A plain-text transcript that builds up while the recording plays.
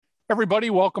Everybody,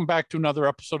 welcome back to another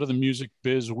episode of the Music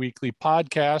Biz Weekly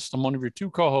Podcast. I'm one of your two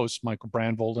co-hosts, Michael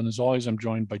Brandvold, and as always, I'm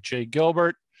joined by Jay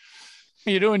Gilbert.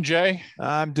 How you doing, Jay?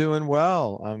 I'm doing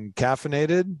well. I'm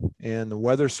caffeinated, and the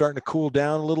weather's starting to cool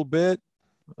down a little bit.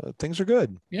 Things are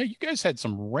good. Yeah, you guys had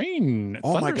some rain,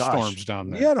 Oh my thunderstorms gosh. down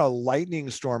there. We had a lightning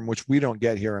storm, which we don't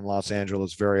get here in Los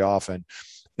Angeles very often,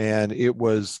 and it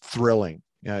was thrilling.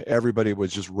 Everybody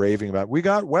was just raving about, we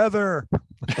got weather.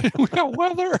 We got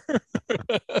weather.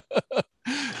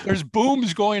 There's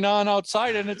booms going on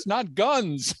outside, and it's not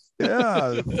guns.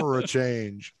 Yeah, for a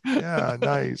change. Yeah,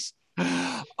 nice.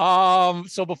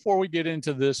 So before we get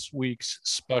into this week's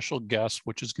special guest,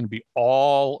 which is going to be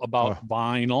all about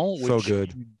vinyl, so which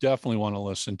good. you definitely want to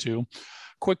listen to.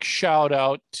 Quick shout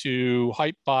out to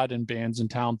Hypebot and Bands in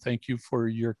Town. Thank you for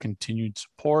your continued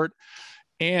support.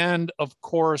 And of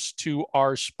course, to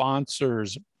our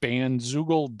sponsors,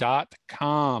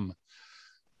 bandzoogle.com.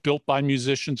 Built by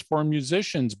musicians for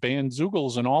musicians, Bandzoogle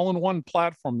is an all-in-one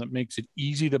platform that makes it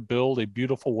easy to build a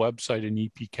beautiful website and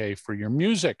EPK for your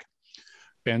music.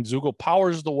 Bandzoogle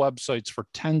powers the websites for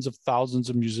tens of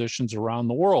thousands of musicians around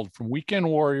the world, from weekend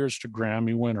warriors to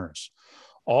Grammy winners.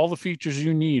 All the features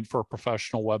you need for a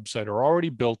professional website are already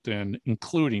built in,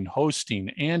 including hosting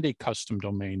and a custom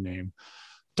domain name,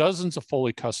 dozens of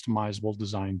fully customizable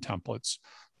design templates,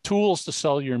 tools to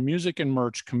sell your music and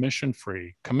merch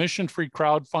commission-free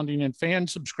crowdfunding and fan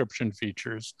subscription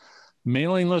features,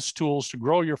 mailing list tools to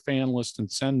grow your fan list and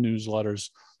send newsletters,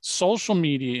 social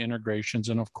media integrations,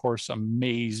 and of course,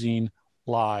 amazing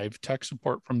live tech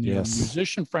support from the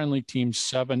musician-friendly team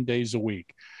 7 days a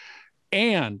week.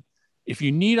 And if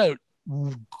you need a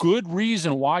good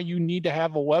reason why you need to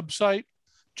have a website,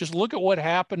 just look at what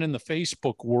happened in the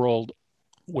Facebook world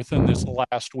within this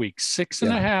last week.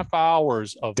 6.5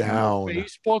 hours of down. No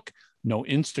Facebook, no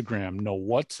Instagram, no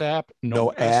WhatsApp,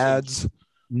 no ads,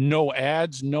 no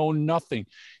nothing.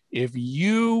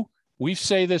 We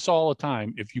say this all the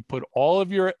time, if you put all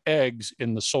of your eggs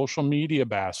in the social media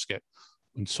basket,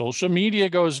 when social media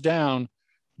goes down,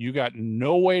 you got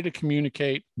no way to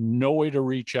communicate, no way to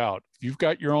reach out. If you've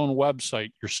got your own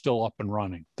website, you're still up and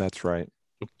running. That's right.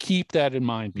 So keep that in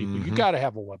mind, people. You got to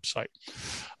have a website.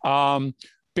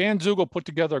 Bandzoogle put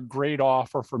together a great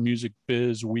offer for Music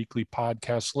Biz Weekly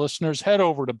Podcast listeners. Head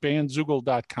over to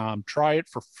bandzoogle.com. Try it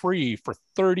for free for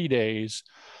 30 days.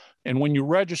 And when you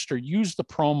register, use the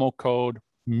promo code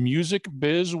Music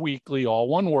Biz Weekly, all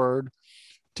one word,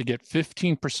 to get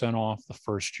 15% off the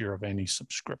first year of any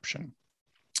subscription.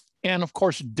 And of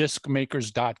course,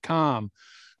 discmakers.com.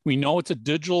 We know it's a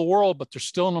digital world, but there's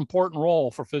still an important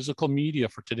role for physical media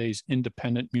for today's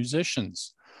independent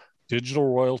musicians.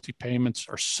 Digital royalty payments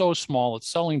are so small that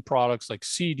selling products like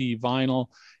CD, vinyl,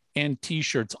 and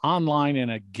t-shirts online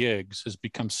and at gigs has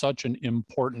become such an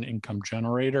important income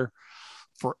generator.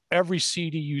 For every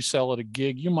CD you sell at a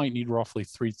gig, you might need roughly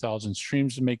 3,000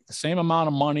 streams to make the same amount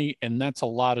of money, and that's a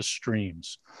lot of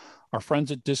streams. Our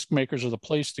friends at Disc Makers are the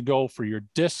place to go for your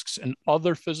discs and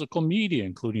other physical media,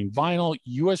 including vinyl,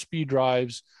 USB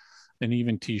drives, and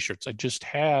even t-shirts. I just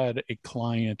had a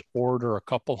client order a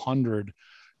couple hundred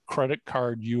credit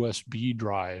card USB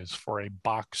drives for a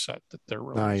box set that they're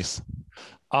releasing.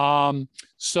 Nice.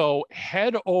 So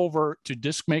head over to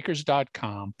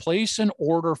discmakers.com, place an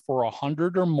order for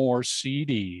 100 or more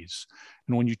CDs.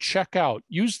 And when you check out,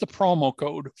 use the promo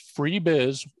code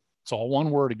FREEBIZ, it's all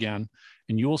one word again,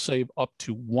 and you will save up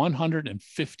to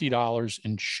 $150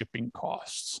 in shipping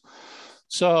costs.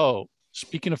 So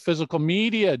speaking of physical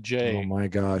media, Jay. Oh my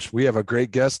gosh. We have a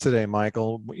great guest today,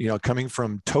 Michael, coming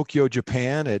from Tokyo,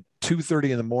 Japan at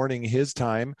 2:30 in the morning, his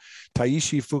time,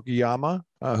 Taishi Fukuyama,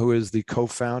 who is the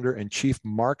co-founder and chief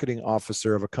marketing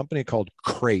officer of a company called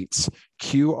QRATES,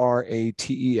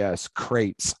 QRATES,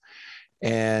 QRATES.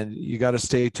 And you got to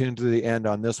stay tuned to the end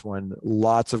on this one.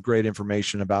 Lots of great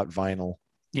information about vinyl.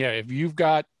 Yeah. If you've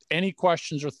got any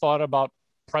questions or thought about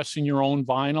pressing your own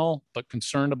vinyl, but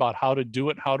concerned about how to do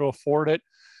it, how to afford it,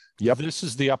 this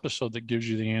is the episode that gives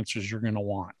you the answers you're going to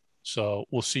want. So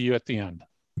we'll see you at the end.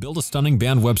 Build a stunning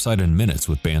band website in minutes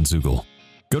with Bandzoogle.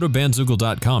 Go to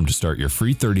bandzoogle.com to start your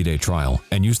free 30-day trial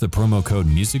and use the promo code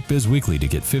MusicBizWeekly to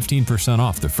get 15%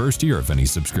 off the first year of any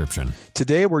subscription.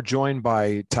 Today, we're joined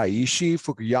by Taishi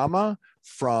Fukuyama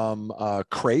from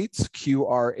QRATES,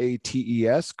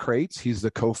 QRATES, QRATES. He's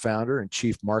the co-founder and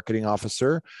chief marketing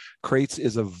officer. QRATES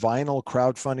is a vinyl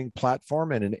crowdfunding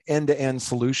platform and an end-to-end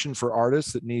solution for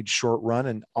artists that need short-run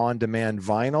and on-demand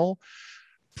vinyl.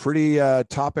 Pretty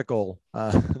topical.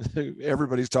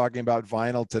 Everybody's talking about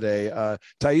vinyl today.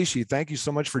 Taishi, thank you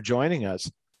so much for joining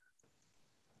us.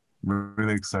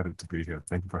 Really excited to be here.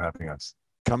 Thank you for having us.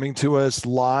 Coming to us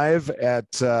live at,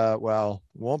 well,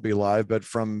 won't be live, but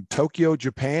from Tokyo,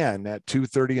 Japan at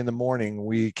 2:30 in the morning.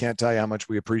 We can't tell you how much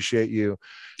we appreciate you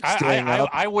staying up.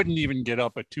 I wouldn't even get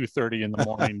up at 2:30 in the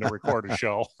morning to record a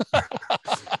show.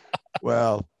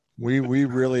 Well, we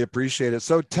really appreciate it.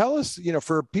 So tell us,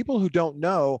 for people who don't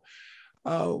know,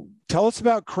 tell us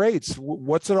about Crates.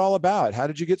 What's it all about? How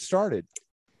did you get started?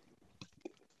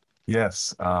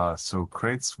 Yes, so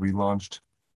Crates, we launched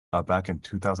back in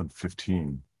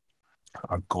 2015.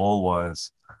 Our goal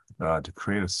was to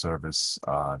create a service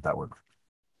that would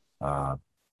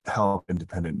help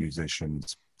independent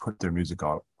musicians put their music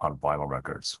on vinyl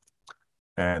records.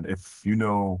 And if you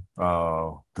know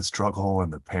the struggle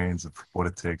and the pains of what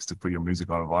it takes to put your music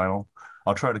on vinyl,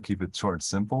 I'll try to keep it short and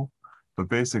simple. But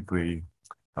basically,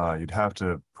 you'd have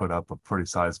to put up a pretty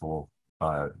sizable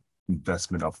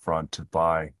investment up front to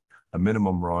buy a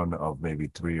minimum run of maybe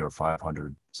 300 or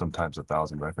 500, sometimes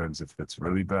 1,000 records if it's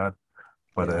really bad.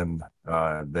 But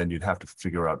then you'd have to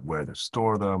figure out where to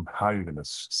store them, how you're going to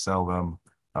sell them,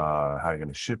 how you're going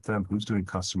to ship them, who's doing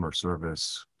customer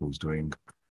service, who's doing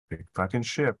pick, pack, and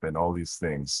ship, and all these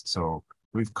things. So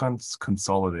we've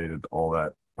consolidated all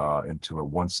that into a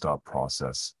one-stop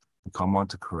process. You come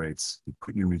onto Crates, you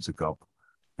put your music up,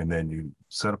 and then you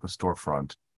set up a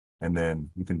storefront, and then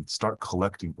you can start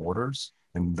collecting orders.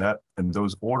 And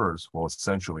those orders will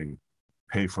essentially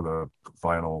pay for the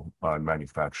vinyl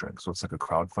manufacturing. So it's like a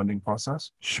crowdfunding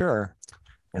process. Sure.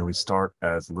 And we start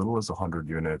as little as 100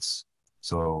 units.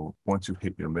 So once you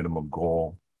hit your minimum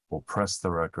goal, we'll press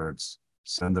the records,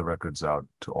 send the records out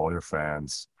to all your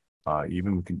fans.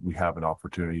 We have an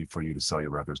opportunity for you to sell your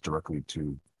records directly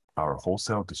to our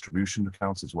wholesale distribution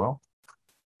accounts as well.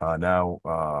 Now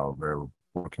we're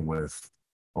working with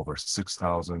over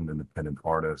 6,000 independent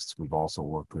artists. We've also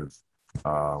worked with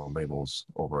labels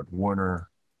over at Warner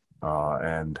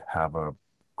and have a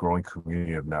growing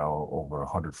community of now over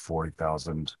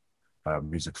 140,000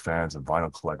 music fans and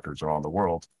vinyl collectors around the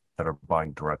world that are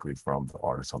buying directly from the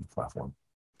artists on the platform.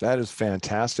 That is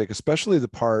fantastic, especially the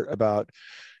part about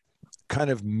kind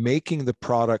of making the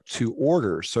product to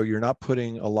order. So you're not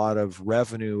putting a lot of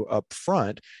revenue up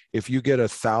front. If you get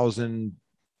 1,000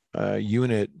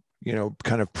 unit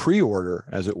kind of pre-order,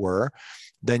 as it were,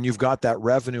 then you've got that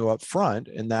revenue up front,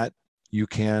 and that you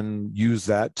can use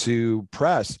that to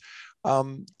press.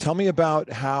 Tell me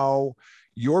about how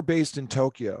you're based in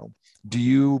Tokyo. Do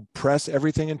you press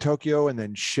everything in Tokyo and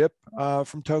then ship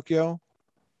from Tokyo?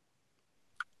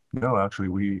 No, actually,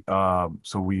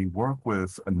 we work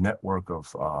with a network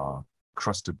of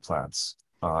trusted plants,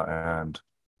 and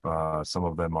some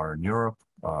of them are in Europe,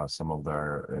 some of them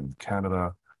are in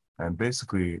Canada. And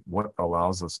basically, what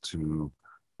allows us to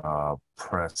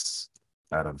press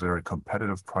at a very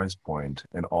competitive price point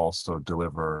and also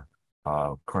deliver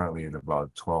currently in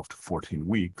about 12 to 14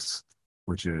 weeks,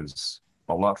 which is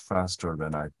a lot faster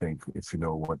than I think, if you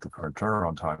know what the current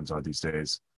turnaround times are these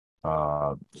days.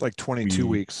 Like 22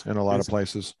 weeks in a lot of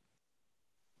places.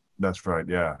 That's right,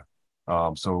 yeah.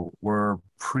 So we're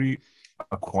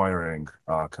pre-acquiring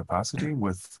capacity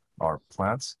with our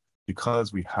plants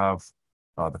because we have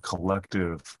the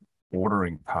collective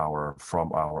ordering power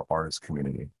from our artist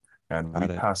community. And we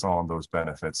pass on those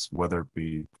benefits, whether it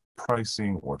be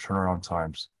pricing or turnaround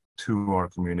times, to our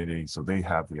community. So they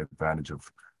have the advantage of,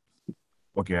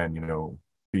 again,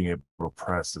 being able to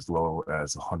press as low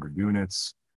as 100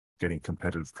 units, getting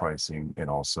competitive pricing, and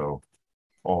also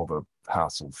all the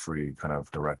hassle-free kind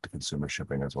of direct-to-consumer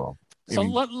shipping as well. So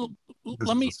let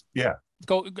me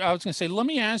go. I was going to say, let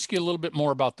me ask you a little bit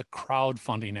more about the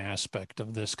crowdfunding aspect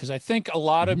of this, because I think a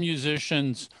lot of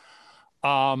musicians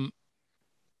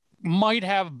might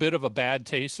have a bit of a bad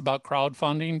taste about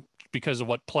crowdfunding because of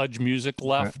what Pledge Music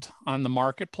left on the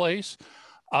marketplace.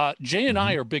 Jay and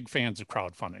I are big fans of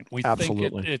crowdfunding. We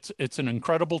think it's an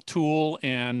incredible tool,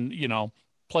 and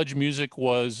Pledge Music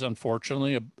was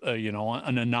unfortunately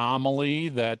an anomaly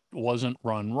that wasn't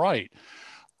run right.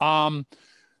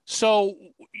 So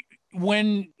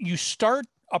when you start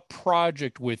a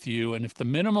project with you, and if the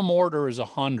minimum order is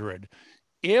 100,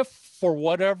 if for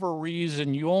whatever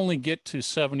reason you only get to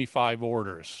 75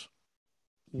 orders,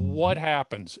 what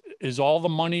happens? Is all the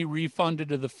money refunded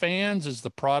to the fans? Is the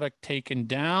product taken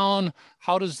down?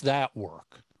 How does that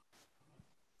work?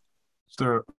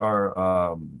 There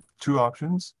are two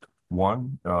options.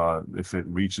 One, if it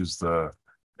reaches the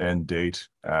end date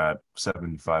at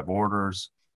 75 orders,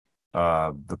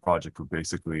 the project would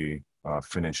basically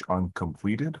finish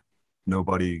uncompleted.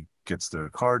 Nobody gets their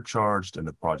card charged, and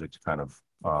the project kind of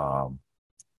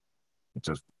it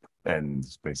just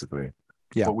ends, basically.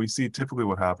 Yeah. What we see typically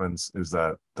what happens is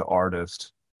that the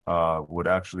artist would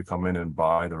actually come in and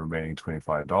buy the remaining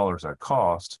 $25 at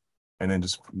cost, and then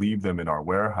just leave them in our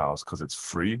warehouse because it's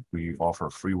free. We offer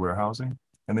free warehousing,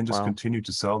 and then just continue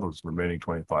to sell those remaining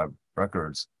 25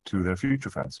 records to their future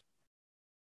fans.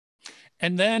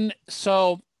 And then,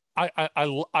 so I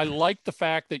like the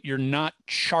fact that you're not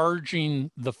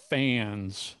charging the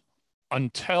fans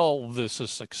until this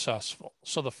is successful.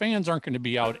 So the fans aren't going to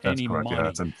be out any correct. money. Yeah,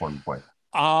 that's an important point.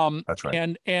 That's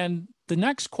right. And the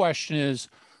next question is,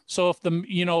 so if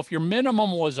if your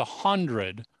minimum was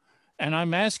 100, and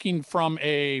I'm asking from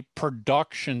a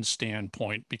production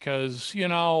standpoint, because,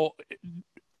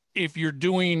 if you're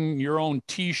doing your own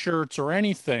t-shirts or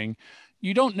anything,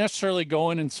 you don't necessarily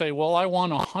go in and say, well, I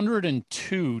want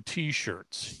 102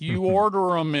 t-shirts. You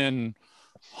order them in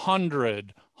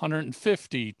 100,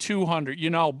 150, 200,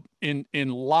 in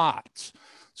lots.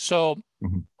 So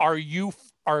are you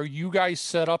guys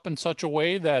set up in such a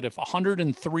way that if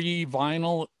 103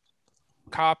 vinyl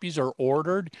copies are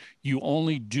ordered, you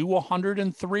only do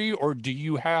 103, or do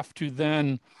you have to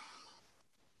then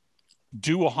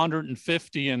do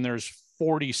 150 and there's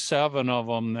 47 of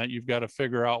them that you've got to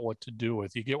figure out what to do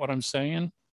with? You get what I'm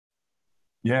saying?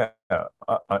 Yeah,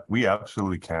 we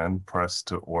absolutely can press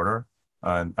to order.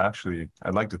 And actually,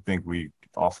 I'd like to think we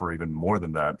offer even more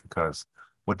than that, because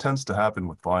what tends to happen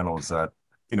with vinyl is that,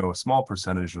 a small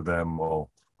percentage of them will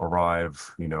arrive,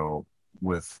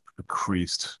 with a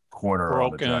creased corner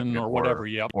broken on the jacket, or whatever.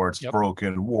 Or it's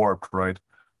broken, warped, right?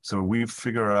 So we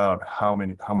figure out how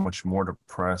much more to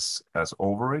press as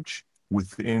overage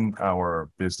within our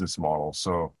business model.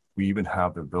 So we even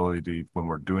have the ability to, when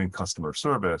we're doing customer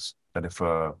service, that if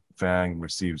a fan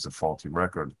receives a faulty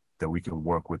record, that we can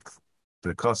work with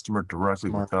the customer directly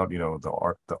without,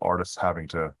 the artist having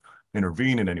to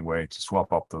intervene in any way to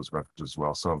swap up those records as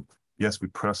well. So yes, we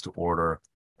press to order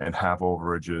and have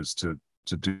overages to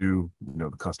do, the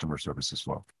customer service as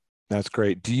well. That's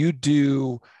great. Do you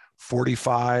do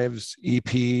 45s,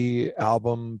 EP,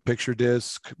 album, picture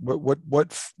disc?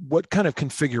 What kind of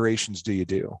configurations do you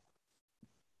do?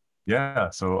 Yeah,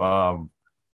 so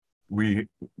we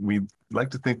like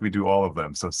to think we do all of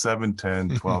them. So 7, 10,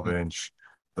 12 inch,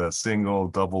 the single,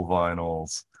 double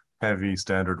vinyls, heavy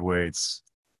standard weights,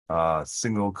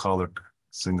 single colored,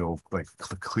 like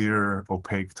clear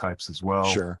opaque types as well.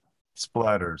 Sure.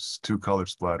 Splatters, 2 color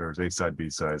splatters, A side, B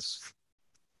sides.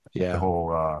 Yeah. The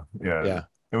whole yeah.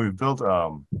 And we've built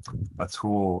a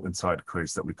tool inside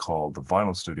Crates that we call the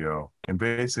Vinyl Studio. And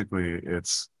basically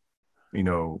it's,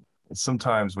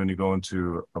 sometimes when you go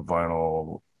into a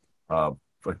vinyl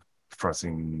like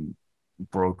pressing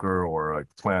broker or like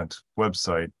plant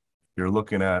website, you're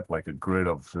looking at like a grid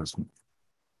of just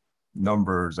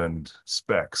numbers and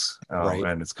specs,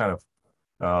 and it's kind of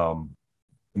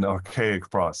an archaic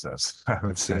process.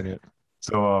 I've seen it.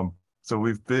 So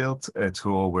we've built a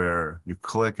tool where you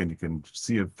click and you can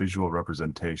see a visual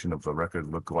representation of the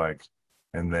record look like,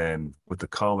 and then with the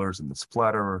colors and the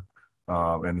splatter,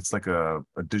 and it's like a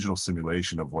digital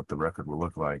simulation of what the record will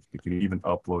look like. You can even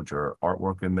upload your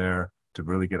artwork in there to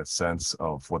really get a sense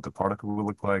of what the product will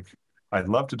look like. I'd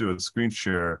love to do a screen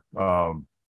share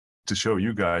to show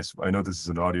you guys. I know this is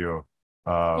an audio.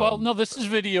 Well, no, this is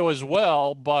video as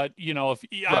well, but if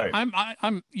Right.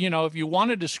 I'm if you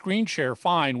wanted to screen share,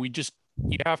 fine.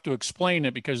 You have to explain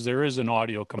it because there is an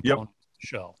audio component to the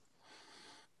show.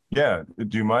 Yeah.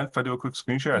 Do you mind if I do a quick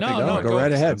screen share? No, go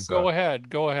right ahead. Go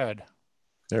ahead.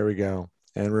 There we go.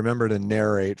 And remember to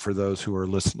narrate for those who are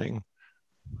listening.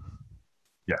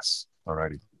 Yes. All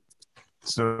righty.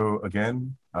 So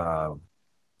again,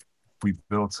 we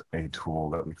built a tool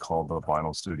that we call the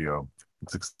Vinyl Studio.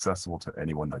 It's accessible to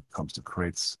anyone that comes to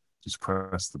Crates. Just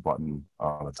press the button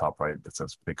on the top right that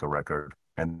says pick a record,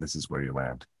 and this is where you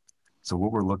land. So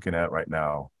what we're looking at right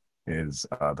now is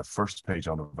the first page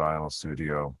on the Vinyl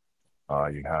Studio.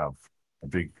 You have a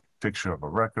big picture of a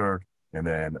record and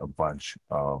then a bunch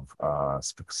of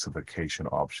specification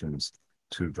options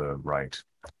to the right.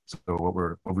 So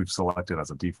what we've selected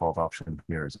as a default option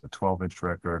here is a 12-inch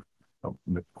record, a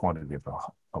quantity of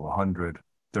 100,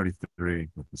 33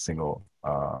 with a single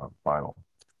vinyl.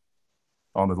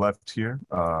 On the left here,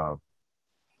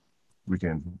 we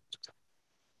can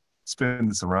spin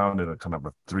this around in a kind of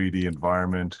a 3D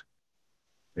environment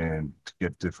and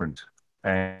get different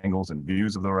angles and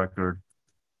views of the record.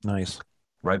 Nice.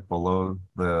 Right below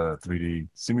the 3D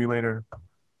simulator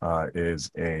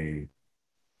is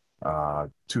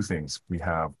two things. We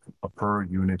have a per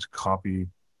unit copy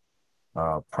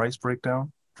price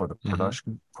breakdown for the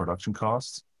production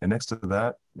costs, and next to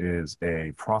that is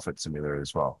a profit simulator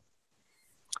as well.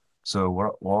 So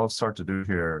what I'll start to do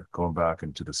here, going back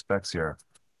into the specs here,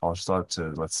 I'll start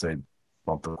to, let's say,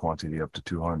 bump the quantity up to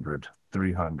 200,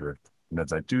 300. And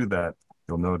as I do that,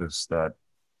 you'll notice that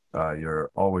you're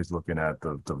always looking at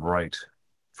the right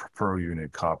per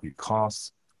unit copy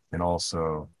costs, and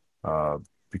also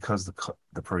because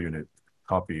the per unit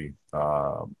copy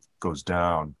goes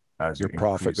down as Your you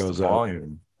profit increase goes the up.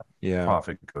 volume, Yeah.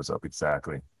 profit goes up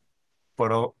exactly.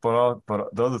 But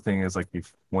the other thing is, like,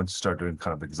 if once you start doing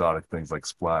kind of exotic things like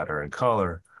splatter and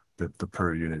color, the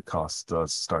per unit cost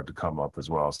does start to come up as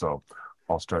well. So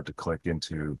I'll start to click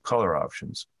into color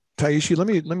options. Taishi, let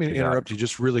me interrupt you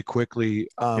just really quickly.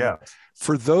 Yeah.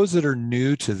 For those that are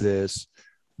new to this,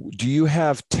 do you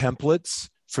have templates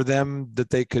for them that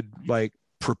they could like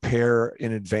prepare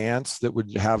in advance that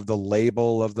would have the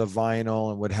label of the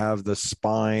vinyl and would have the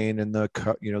spine and the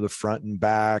the front and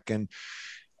back, and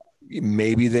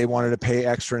maybe they wanted to pay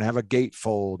extra and have a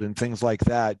gatefold and things like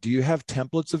that? Do you have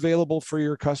templates available for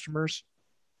your customers?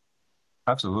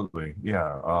 Absolutely,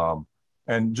 yeah.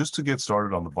 And just to get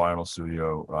started on the Vinyl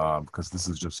Studio, because this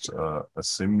is just a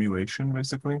simulation,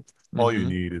 basically. All you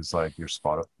need is like your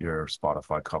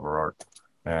Spotify cover art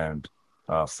and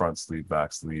front sleeve,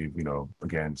 back sleeve.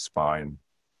 Again, spine,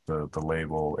 the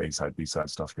label, A side, B side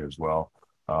stuff here as well.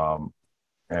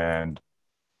 And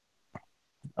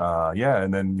yeah,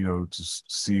 and then just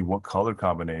see what color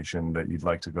combination that you'd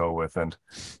like to go with, and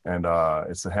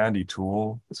it's a handy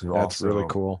tool to That's really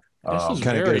cool. This is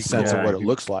kind of get a sense cool. of what it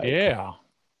looks like. Yeah.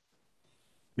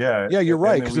 Yeah, you're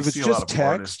right. Because if it's see a just lot of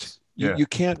text, artists. Yeah. you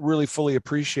can't really fully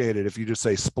appreciate it. If you just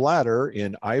say splatter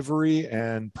in ivory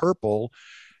and purple,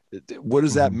 what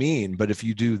does that mean? But if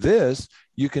you do this,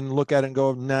 you can look at it and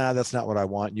go, nah, that's not what I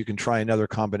want. You can try another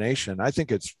combination. I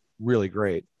think it's really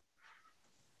great.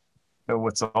 And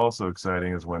what's also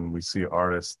exciting is when we see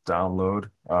artists download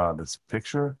this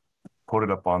picture, put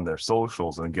it up on their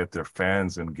socials, and get their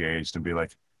fans engaged and be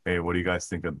like, hey, what do you guys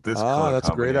think of this color That's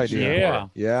a great combination? idea.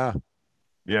 Yeah. Yeah.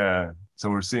 Yeah. So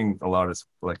we're seeing a lot of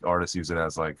artists use it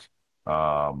as like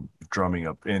drumming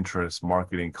up interest,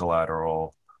 marketing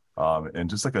collateral, and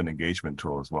just like an engagement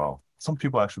tool as well. Some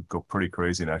people actually go pretty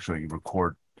crazy and actually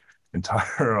record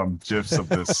entire GIFs of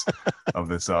this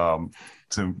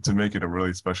to make it a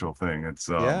really special thing. It's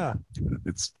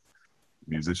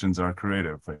musicians are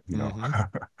creative, yeah.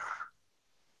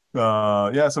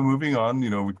 So moving on,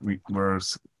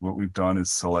 what we've done is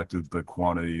selected the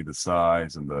quantity, the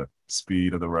size, and the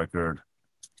speed of the record.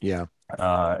 Yeah.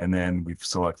 And then we've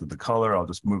selected the color. I'll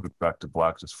just move it back to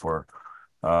black just for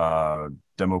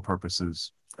demo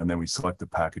purposes. And then we select the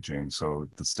packaging. So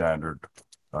the standard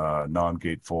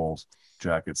non-gatefold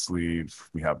jacket sleeve.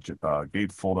 We have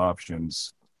gatefold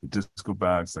options, the disco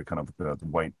bags, like kind of the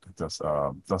white dust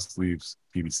sleeves,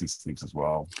 PVC sleeves as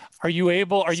well. Are you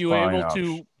able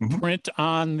to print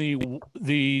on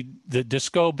the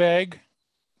disco bag?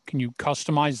 Can you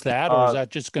customize that, or is that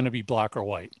just going to be black or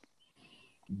white?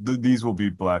 These will be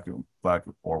black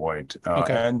or white.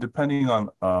 Okay. And depending on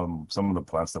some of the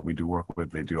plants that we do work with,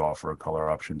 they do offer color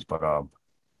options, but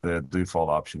the default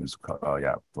option is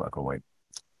black or white.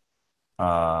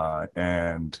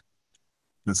 And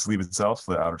the sleeve itself,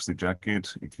 the outer sleeve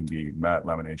jacket, it can be matte,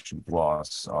 lamination,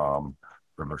 gloss,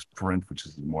 reverse print, which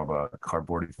is more of a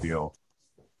cardboardy feel,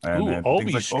 and then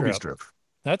things like Obi strip.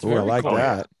 That's very I like cool.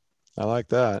 that. I like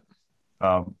that.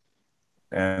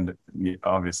 And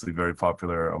obviously very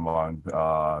popular among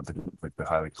the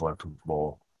highly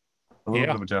collectible, a little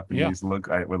bit of a Japanese look,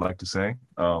 I would like to say.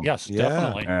 Yes,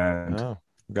 definitely. And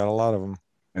got a lot of them.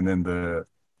 And then the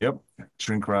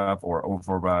shrink wrap or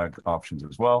overbag options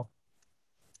as well.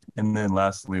 And then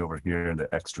lastly, over here in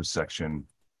the extra section,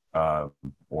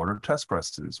 order test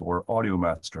presses or audio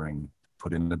mastering,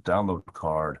 put in the download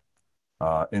card,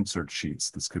 insert sheets.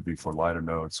 This could be for liner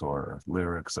notes or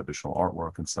lyrics, additional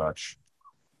artwork and such.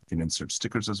 You can insert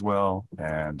stickers as well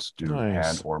and do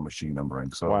hand or machine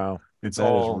numbering. So it's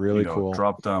all really cool.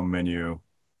 Drop down menu.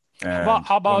 And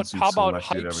how about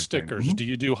hype stickers? Mm-hmm. Do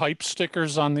you do hype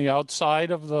stickers on the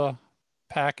outside of the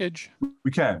package?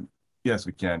 We can. Yes,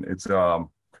 we can. It's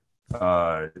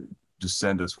just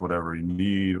send us whatever you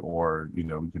need, or you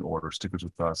can order stickers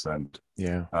with us, and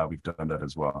we've done that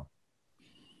as well.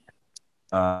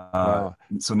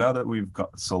 So now that we've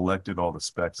selected all the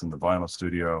specs in the Vinyl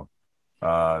Studio,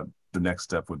 the next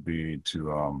step would be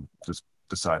to just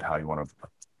decide how you want to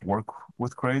work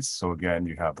with QRATES. So again,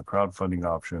 you have the crowdfunding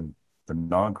option, the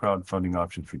non-crowdfunding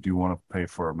option if you do want to pay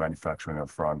for manufacturing up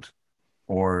front,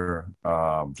 or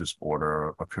just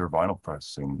order a pure vinyl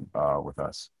pressing with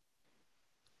us.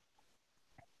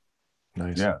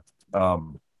 Nice. Yeah.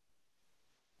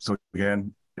 So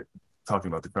again,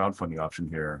 talking about the crowdfunding option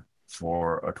here,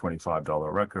 for a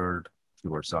 $25 record, we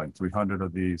were selling 300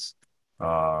 of these.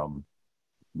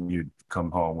 you'd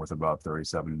come home with about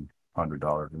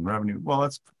 $3,700 in revenue. Well,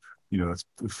 that's, that's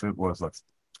if it was like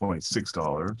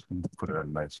 $26, put it at a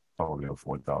nice, probably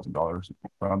 $4,000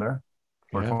 around there.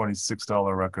 For a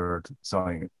 $26 record,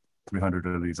 selling 300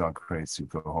 of these on Crates, you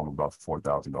go home about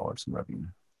 $4,000 in revenue.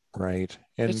 Right.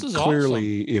 And This is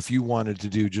clearly, awesome. if you wanted to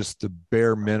do just the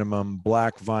bare minimum,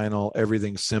 black vinyl,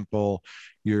 everything simple,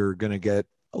 you're going to get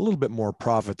a little bit more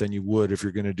profit than you would if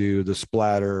you're going to do the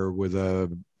splatter with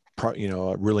a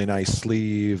really nice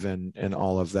sleeve and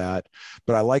all of that.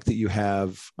 But I like that you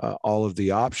have all of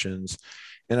the options.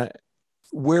 And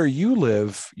where you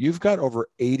live, you've got over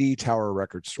 80 Tower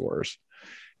record stores.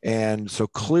 And so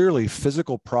clearly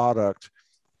physical product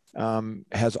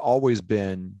has always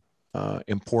been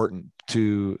important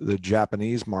to the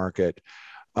Japanese market.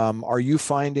 Are you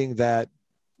finding that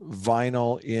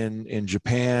vinyl in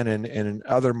Japan and in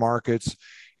other markets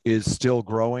is still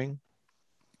growing?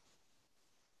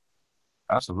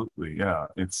 Absolutely. Yeah.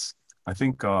 I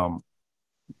think in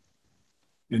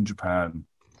Japan,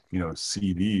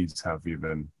 CDs have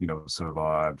even,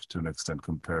 survived to an extent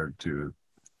compared to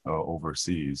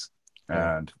overseas.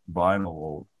 Yeah. And vinyl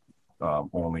will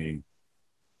only,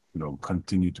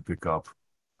 continue to pick up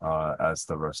as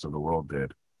the rest of the world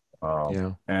did.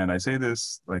 And I say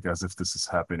this like as if this is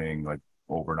happening like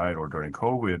overnight or during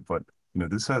COVID, but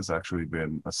this has actually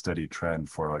been a steady trend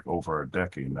for like over a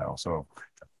decade now. So,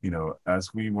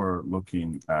 as we were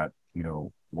looking at,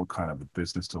 what kind of a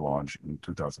business to launch in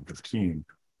 2015,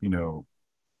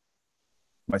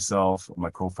 myself, my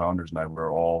co-founders and I,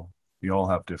 we all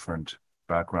have different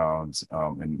backgrounds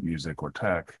in music or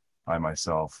tech. I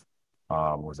myself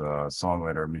was a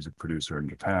songwriter, music producer in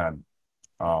Japan.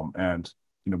 And,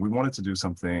 we wanted to do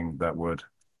something that would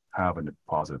have a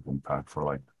positive impact for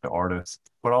like the artists,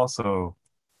 but also,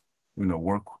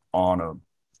 work on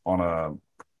a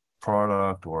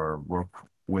product or work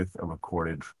with a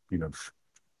recorded,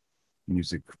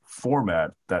 music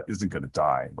format that isn't going to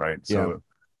die, right? So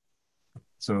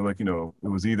like, it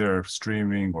was either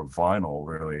streaming or vinyl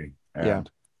really. And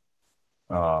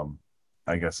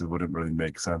I guess it wouldn't really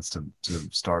make sense to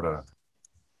start a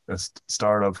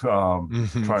startup trying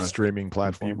to streaming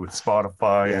platform with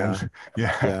Spotify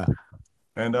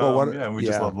and we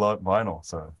just love vinyl.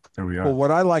 So here we are. Well,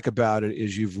 what I like about it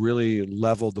is you've really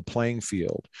leveled the playing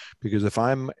field, because if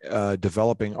I'm a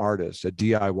developing artist, a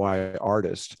DIY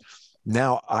artist,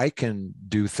 now I can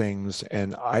do things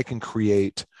and I can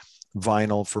create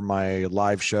vinyl for my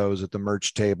live shows at the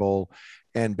merch table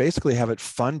and basically have it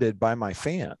funded by my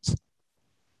fans.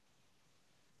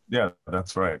 Yeah,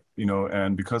 that's right.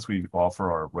 And because we offer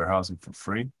our warehousing for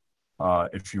free,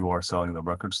 if you are selling the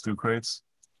records through Crates,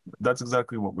 that's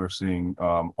exactly what we're seeing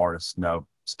artists now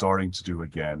starting to do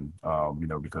again,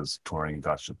 because touring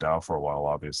got shut down for a while,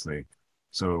 obviously.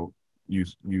 So you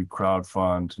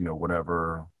crowdfund,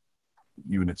 whatever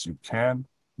units you can.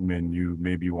 I mean, you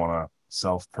maybe want to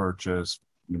self-purchase,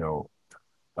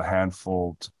 a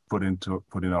handful to put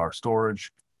in our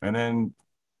storage, and then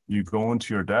you go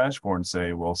into your dashboard and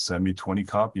say, well, send me 20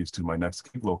 copies to my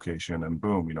next gig location, and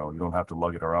boom, you don't have to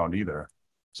lug it around either.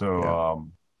 So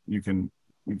you can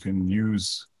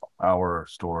use our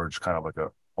storage kind of like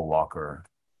a locker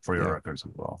for your records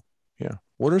as well. Yeah.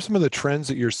 What are some of the trends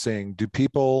that you're seeing? Do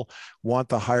people want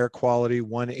the higher quality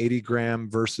 180 gram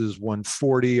versus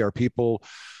 140? Are people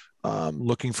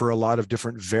looking for a lot of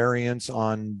different variants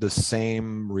on the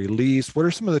same release? What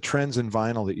are some of the trends in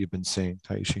vinyl that you've been seeing,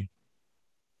 Taishi?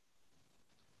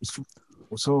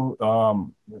 So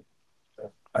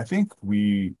I think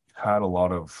we had a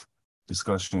lot of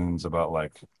discussions about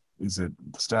like, is it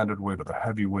the standard weight or the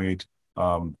heavy weight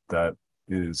that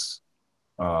is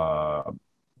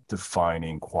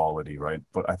defining quality, right?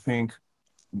 But I think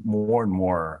more and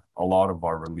more, a lot of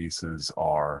our releases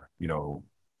are,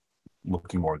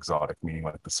 looking more exotic, meaning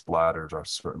like the splatters are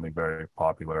certainly very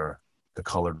popular. The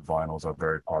colored vinyls are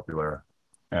very popular.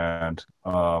 And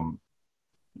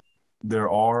there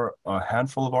are a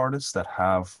handful of artists that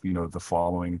have, the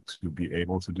following to be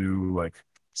able to do like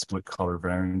split color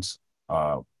variants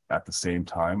at the same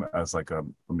time as like a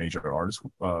major artist,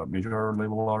 major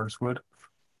label artist would.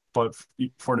 But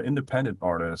for an independent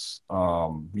artist,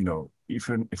 if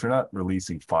you're not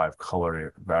releasing 5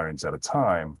 color variants at a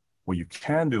time, what you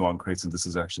can do on Crates, and this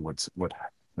is actually what,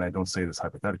 and I don't say this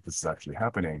hypothetically, this is actually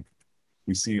happening.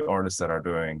 We see artists that are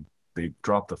they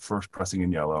drop the first pressing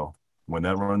in yellow. When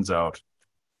that runs out,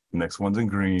 the next one's in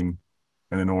green,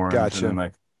 and then orange, and then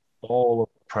like all of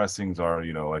the pressings are,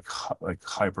 like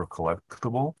hyper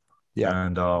collectible. Yeah.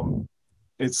 And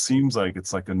it seems like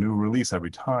it's like a new release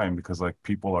every time, because like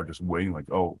people are just waiting, like,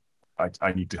 oh,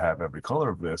 I need to have every color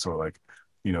of this, or like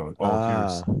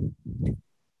Here's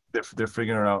they're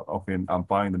figuring out, okay, I'm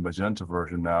buying the magenta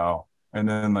version now, and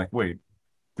then like, wait,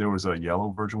 there was a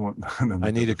yellow version one, and then I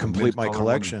like, need there to was a mint complete my color one,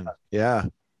 collection. Yeah.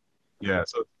 yeah.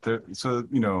 So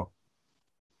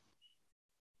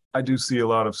I do see a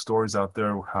lot of stories out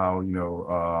there how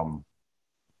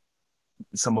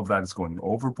some of that is going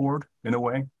overboard in a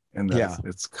way, and that Yeah.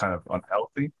 it's kind of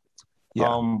unhealthy.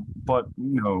 Yeah. But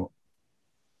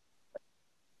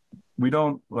we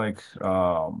don't like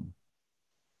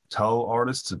tell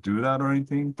artists to do that or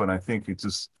anything, but I think it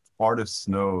just artists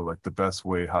know like the best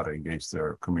way how to engage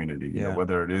their community, Yeah.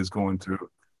 whether it is going through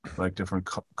like different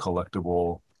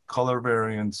collectible color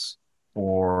variants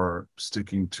or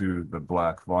sticking to the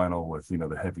black vinyl with,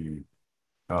 the heavy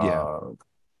Yeah.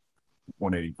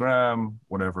 180 gram,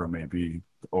 whatever it may be.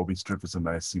 The Obi strip is a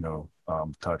nice,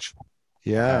 touch,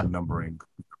 Yeah. hand numbering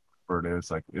where it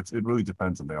is. Like it really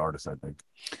depends on the artist, I think.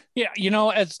 Yeah,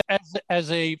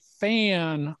 as a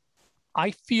fan,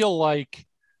 I feel like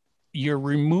you're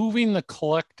removing the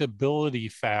collectability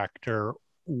factor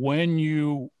when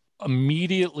you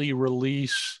immediately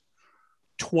release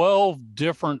 12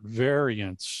 different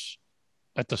variants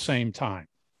at the same time.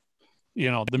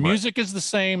 The music is the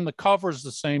same, the cover is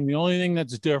the same. The only thing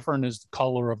that's different is the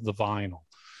color of the vinyl.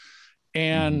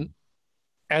 And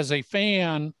as a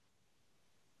fan,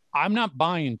 I'm not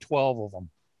buying 12 of them.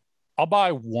 I'll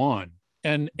buy one.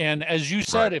 And as you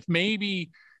said, if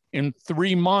maybe in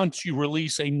 3 months you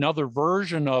release another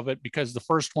version of it because the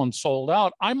first one sold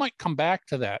out, I might come back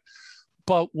to that.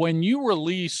 But when you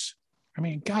release, I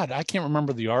mean, God, I can't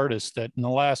remember the artist that in the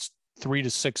last 3 to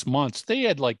 6 months, they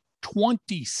had like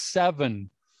 27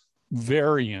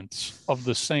 variants of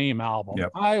the same album.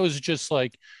 Yep. I was just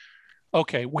like,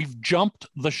 okay, we've jumped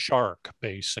the shark,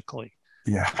 basically.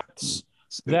 Yeah.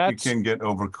 It can get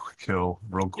overkill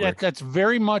real quick. Yeah, that's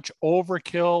very much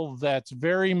overkill. That's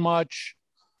very much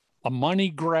a money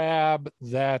grab.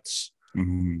 That's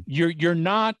you're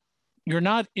not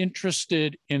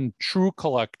interested in true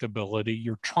collectability.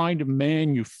 You're trying to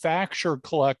manufacture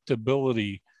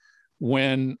collectability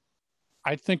when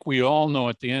I think we all know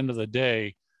at the end of the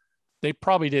day, they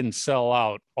probably didn't sell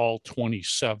out all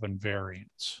 27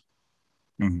 variants.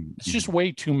 It's just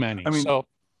way too many. I mean,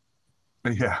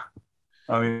 yeah.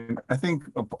 I mean, I think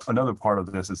another part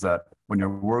of this is that when you're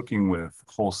working with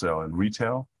wholesale and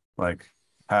retail, like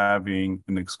having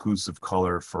an exclusive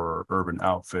color for Urban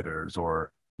Outfitters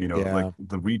or, like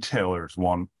the retailers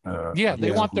want.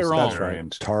 They want their own.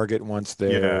 Right. Target wants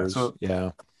theirs.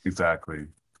 Exactly.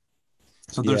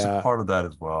 So there's a part of that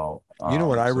as well.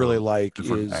 What I really like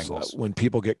is when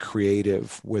people get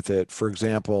creative with it. For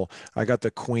example, I got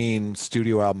the Queen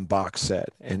studio album box set,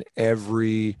 and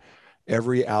every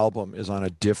album is on a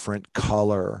different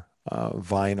color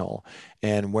vinyl,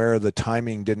 and where the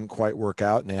timing didn't quite work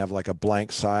out and they have like a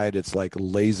blank side, it's like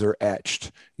laser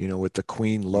etched, with the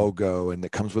Queen logo, and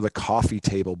it comes with a coffee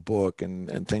table book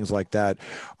and things like that.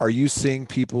 Are you seeing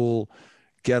people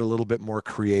get a little bit more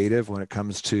creative when it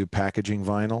comes to packaging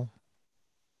vinyl?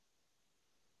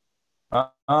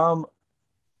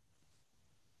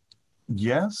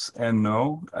 Yes and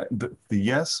no. The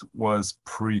yes was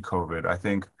pre-COVID, I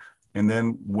think. And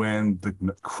then when the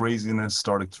craziness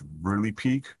started to really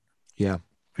peak,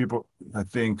 people, I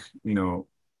think,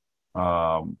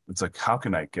 it's like, how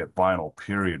can I get vinyl,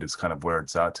 period, is kind of where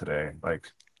it's at today.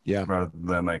 Like, rather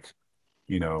than like,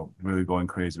 really going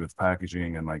crazy with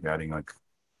packaging and like adding like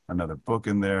another book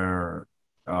in there.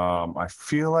 I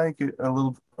feel like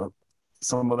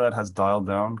some of that has dialed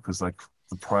down because like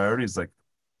the priority is like,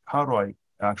 how do I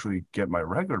actually get my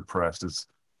record pressed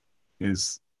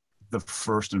is the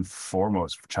first and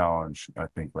foremost challenge, I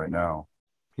think, right now.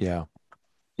 Yeah.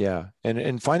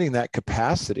 And finding that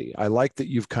capacity. I like that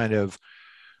you've kind of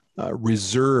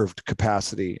reserved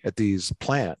capacity at these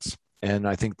plants. And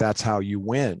I think that's how you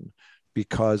win,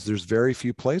 because there's very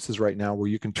few places right now where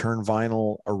you can turn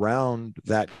vinyl around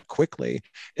that quickly.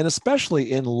 And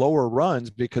especially in lower runs,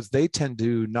 because they tend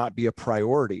to not be a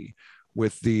priority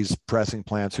with these pressing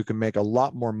plants who can make a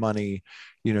lot more money,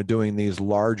 doing these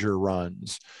larger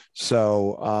runs.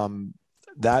 So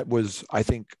that was, I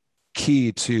think,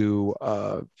 key to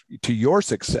your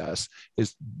success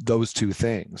is those two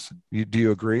things. Do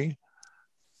you agree?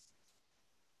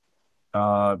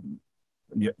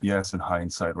 Yes, in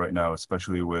hindsight right now,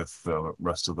 especially with the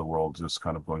rest of the world just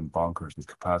kind of going bonkers with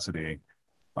capacity,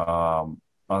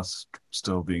 us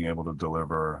still being able to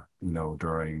deliver,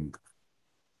 during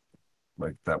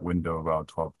like that window of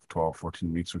about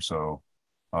 14 weeks or so,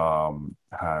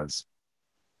 has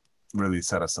really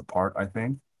set us apart, I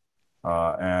think.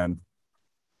 And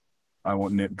I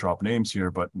won't drop names here,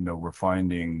 but we're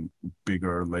finding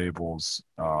bigger labels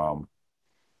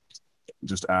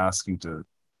just asking to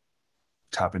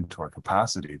tap into our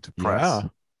capacity to press. Yeah.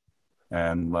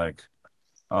 And like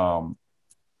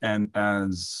and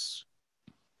as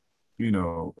you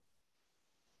know,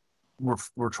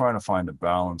 we're trying to find a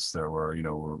balance there where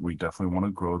we definitely want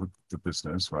to grow the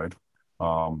business, right?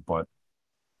 But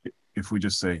if we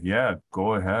just say, yeah,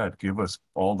 go ahead, give us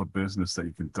all the business that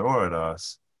you can throw at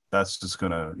us, that's just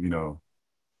gonna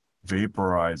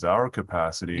vaporize our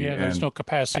capacity Yeah, there's and no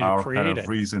capacity to our kind create of it.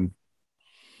 reason.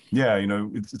 Yeah,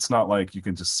 it's not like you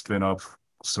can just spin up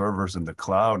servers in the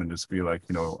cloud and just be like,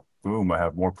 boom, I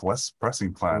have more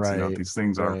pressing plants. Right. These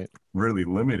things are Right. really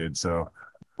limited. So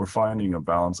we're finding a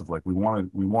balance of like we want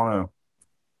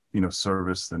to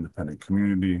service the independent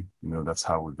community. That's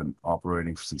how we've been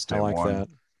operating since I day like one. that.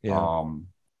 Yeah.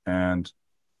 And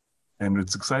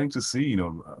it's exciting to see,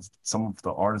 some of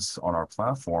the artists on our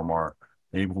platform are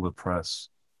able to press,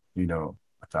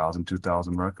 1,000,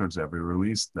 2,000 records every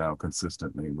release now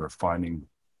consistently. We're finding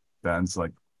bands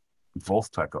like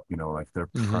Voltec, like they're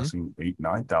Mm-hmm. pressing 8,000,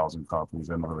 9,000 copies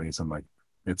in a release. And like,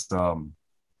 it's, and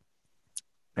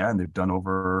they've done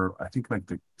over, I think like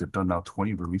they've done now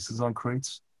 20 releases on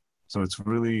Crates. So it's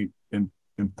really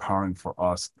empowering for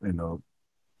us,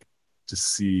 to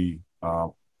see,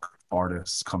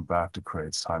 artists come back to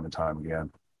Crates time and time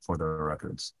again for their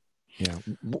records. Yeah.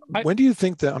 When do you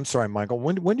think that, I'm sorry, Michael,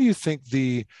 when do you think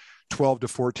the 12 to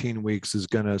 14 weeks is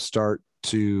going to start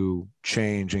to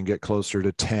change and get closer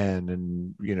to 10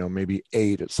 and, maybe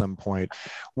 8 at some point?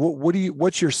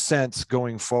 What's your sense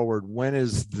going forward? When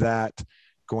is that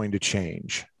going to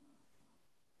change?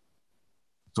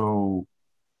 So,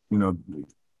 I'm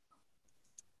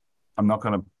not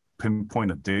going to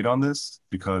pinpoint a date on this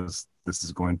because this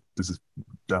is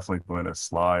definitely going to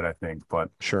slide, I think. But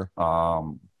Sure.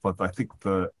 But I think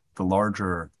the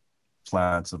larger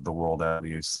plants of the world, at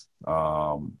least,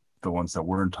 the ones that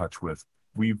we're in touch with,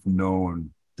 we've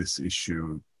known this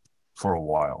issue for a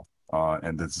while,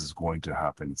 and this is going to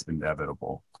happen. It's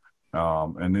inevitable.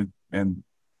 And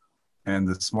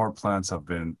the smart plants have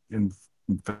been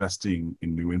investing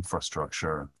in new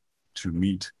infrastructure to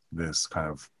meet this kind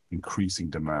of increasing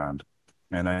demand.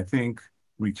 And I think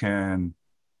we can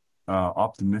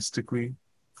optimistically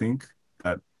think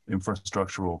that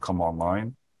infrastructure will come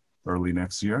online early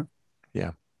next year.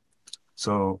 Yeah.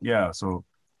 So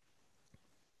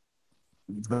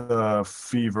the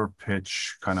fever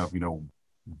pitch kind of,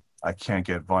 I can't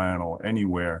get vinyl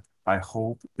anywhere, I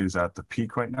hope is at the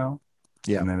peak right now.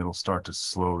 Yeah. And then it'll start to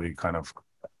slowly kind of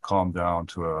calm down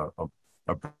to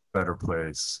a better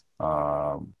place.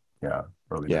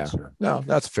 Early next year. No,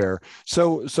 that's fair.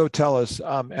 So tell us,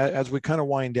 as we kind of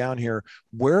wind down here,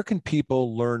 where can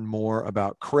people learn more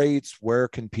about Crates? Where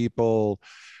can people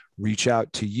reach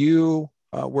out to you?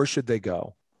 Where should they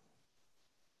go?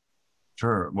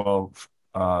 Sure. Well,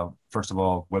 first of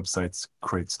all, website's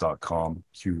crates.com,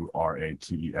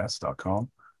 QRATES.com.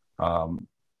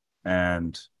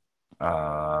 And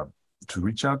to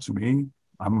reach out to me,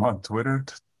 I'm on Twitter.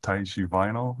 Taishi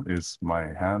Vinyl is my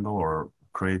handle, or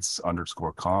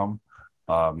crates_com.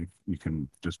 You can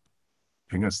just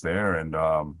ping us there, and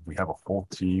we have a whole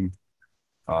team,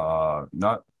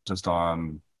 not just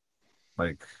on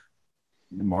like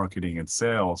marketing and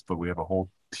sales, but we have a whole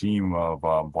team of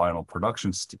vinyl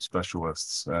production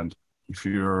specialists. And if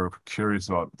you're curious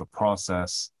about the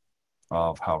process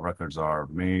of how records are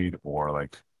made, or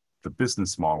like the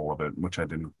business model of it, which I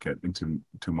didn't get into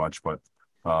too much, but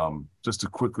just to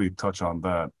quickly touch on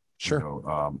that,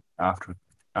 sure.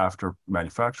 After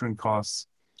manufacturing costs,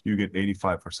 you get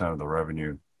 85% of the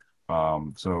revenue.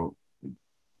 So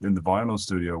in the vinyl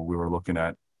studio, we were looking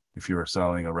at, if you were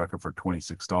selling a record for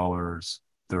 $26,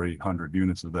 300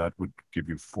 units of that would give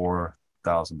you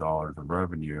 $4,000 of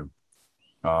revenue.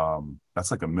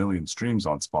 That's like 1 million streams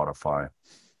on Spotify.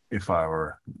 If I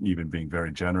were even being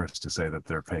very generous to say that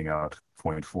they're paying out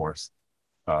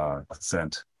 0.4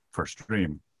 cent per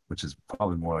stream, which is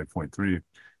probably more like 0.3.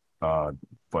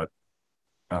 But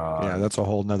yeah, that's a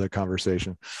whole nother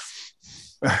conversation.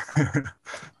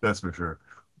 That's for sure.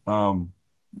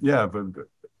 Yeah, but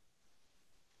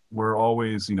we're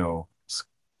always,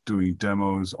 doing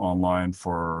demos online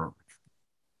for,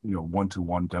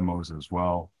 one-to-one demos as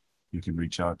well. You can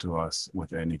reach out to us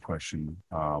with any question,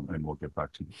 and we'll get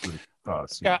back to you.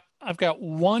 Yeah, I've got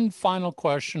one final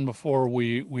question before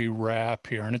we wrap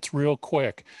here, and it's real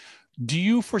quick. Do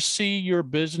you foresee your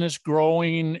business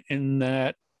growing in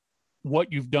that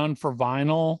what you've done for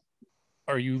vinyl?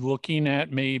 Are you looking at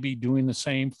maybe doing the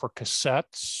same for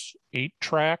cassettes, 8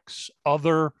 tracks,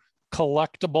 other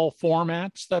collectible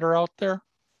formats that are out there?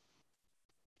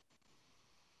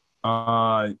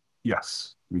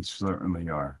 Yes, we certainly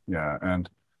are. Yeah. And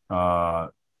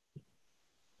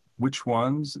which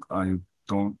ones I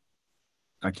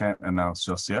can't announce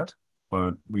just yet,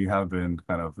 but we have been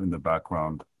kind of in the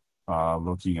background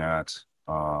looking at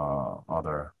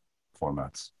other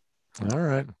formats. All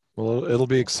right. Well, it'll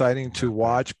be exciting to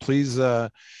watch. Please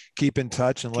keep in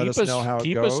touch and let us know how it goes.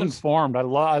 Keep us informed. I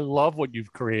love what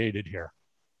you've created here.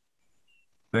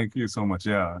 Thank you so much.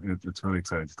 Yeah, it's really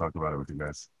exciting to talk about it with you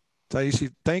guys.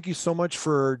 Taishi, thank you so much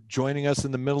for joining us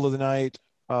in the middle of the night.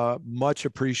 Much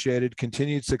appreciated.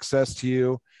 Continued success to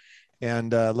you.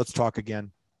 And let's talk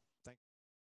again.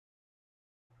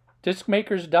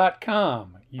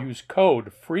 Discmakers.com. Use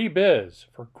code FREEBIZ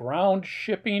for ground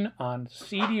shipping on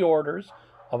CD orders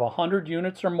of 100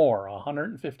 units or more,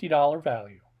 $150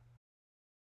 value.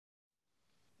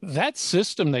 That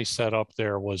system they set up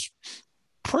there was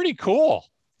pretty cool.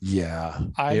 Yeah.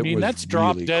 I mean, that's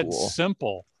drop really dead cool.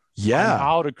 Simple. Yeah. On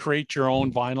how to create your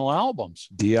own vinyl albums.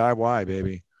 DIY,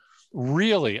 baby.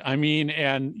 Really. I mean,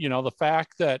 and the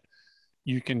fact that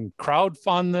you can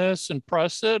crowdfund this and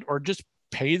press it, or just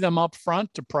pay them up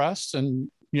front to press and,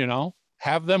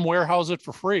 have them warehouse it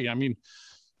for free. I mean,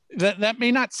 that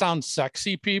may not sound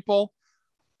sexy, people,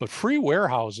 but free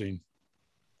warehousing,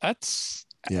 that's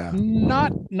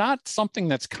not something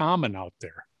that's common out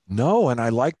there. No, and I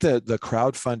like the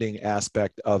crowdfunding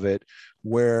aspect of it,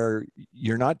 where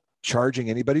you're not charging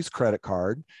anybody's credit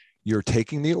card. You're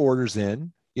taking the orders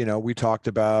in. We talked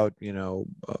about,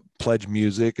 Pledge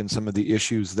Music and some of the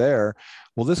issues there.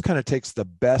 Well, this kind of takes the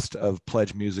best of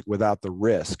Pledge Music without the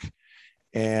risk.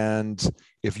 And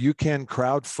if you can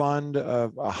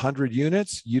crowdfund 100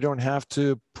 units, you don't have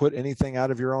to put anything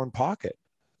out of your own pocket.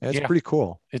 It's pretty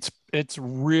cool. It's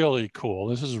really cool.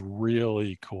 This is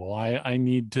really cool. I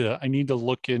need to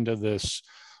look into this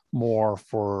more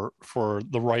for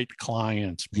the right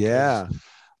clients. Because,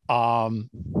 I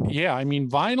mean,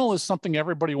 vinyl is something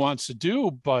everybody wants to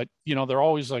do, but they're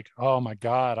always like, oh my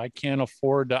God, I can't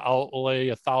afford to outlay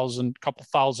couple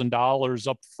 $1,000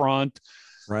 up front,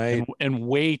 right? And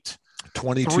wait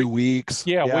 22 weeks.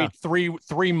 Wait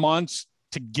 3 months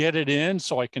to get it in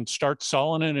so I can start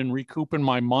selling it and recouping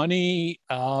my money.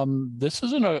 This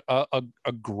isn't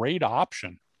a great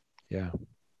option. Yeah.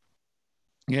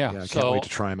 I can't wait to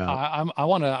try them out. I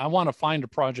want to find a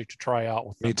project to try out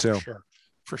with them. Me too.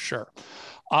 For sure.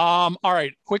 All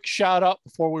right. Quick shout out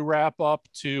before we wrap up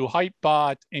to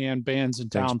Hypebot and Bands in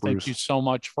Town. Thank you so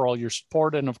much for all your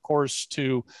support. And of course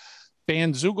to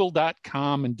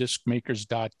bandzoogle.com and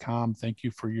discmakers.com. Thank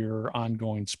you for your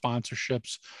ongoing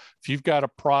sponsorships. If you've got a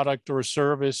product or a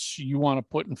service you want to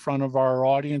put in front of our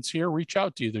audience here, reach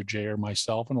out to either Jay or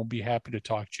myself, and we'll be happy to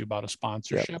talk to you about a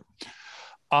sponsorship.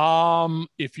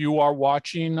 If you are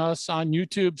watching us on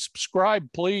YouTube,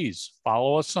 subscribe, please.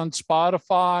 Follow us on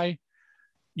Spotify.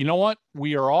 You know what?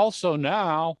 We are also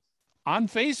now on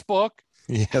Facebook.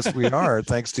 Yes, we are.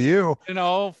 Thanks to you.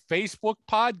 Facebook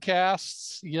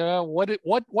podcasts. Yeah.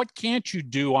 What can't you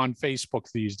do on Facebook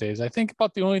these days? I think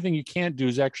about the only thing you can't do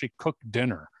is actually cook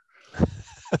dinner.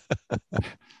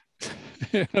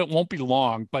 It won't be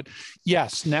long, but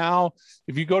yes, now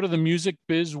if you go to the Music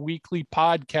Biz Weekly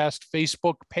Podcast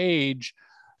Facebook page,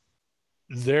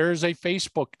 there's a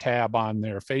Facebook tab on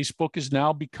there. Facebook has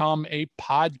now become a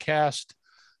podcast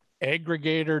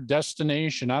aggregator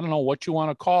destination. I don't know what you want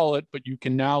to call it, but you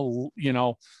can now,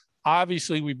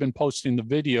 obviously we've been posting the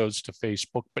videos to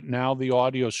Facebook, but now the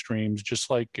audio streams,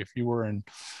 just like if you were in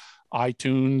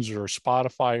iTunes or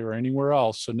Spotify or anywhere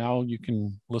else. So now you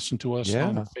can listen to us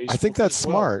on Facebook. I think that's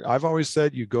smart. I've always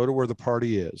said you go to where the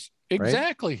party is.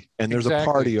 Exactly. Right? And there's a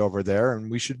party over there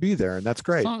and we should be there. And that's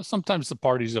great. Sometimes the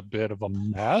party's a bit of a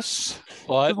mess,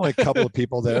 but there's only a couple of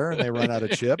people there and they run out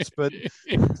of chips, but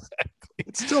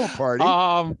it's still a party.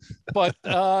 But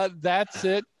that's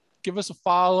it. Give us a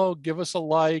follow, give us a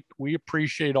like. We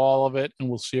appreciate all of it. And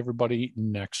we'll see everybody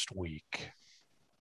next week.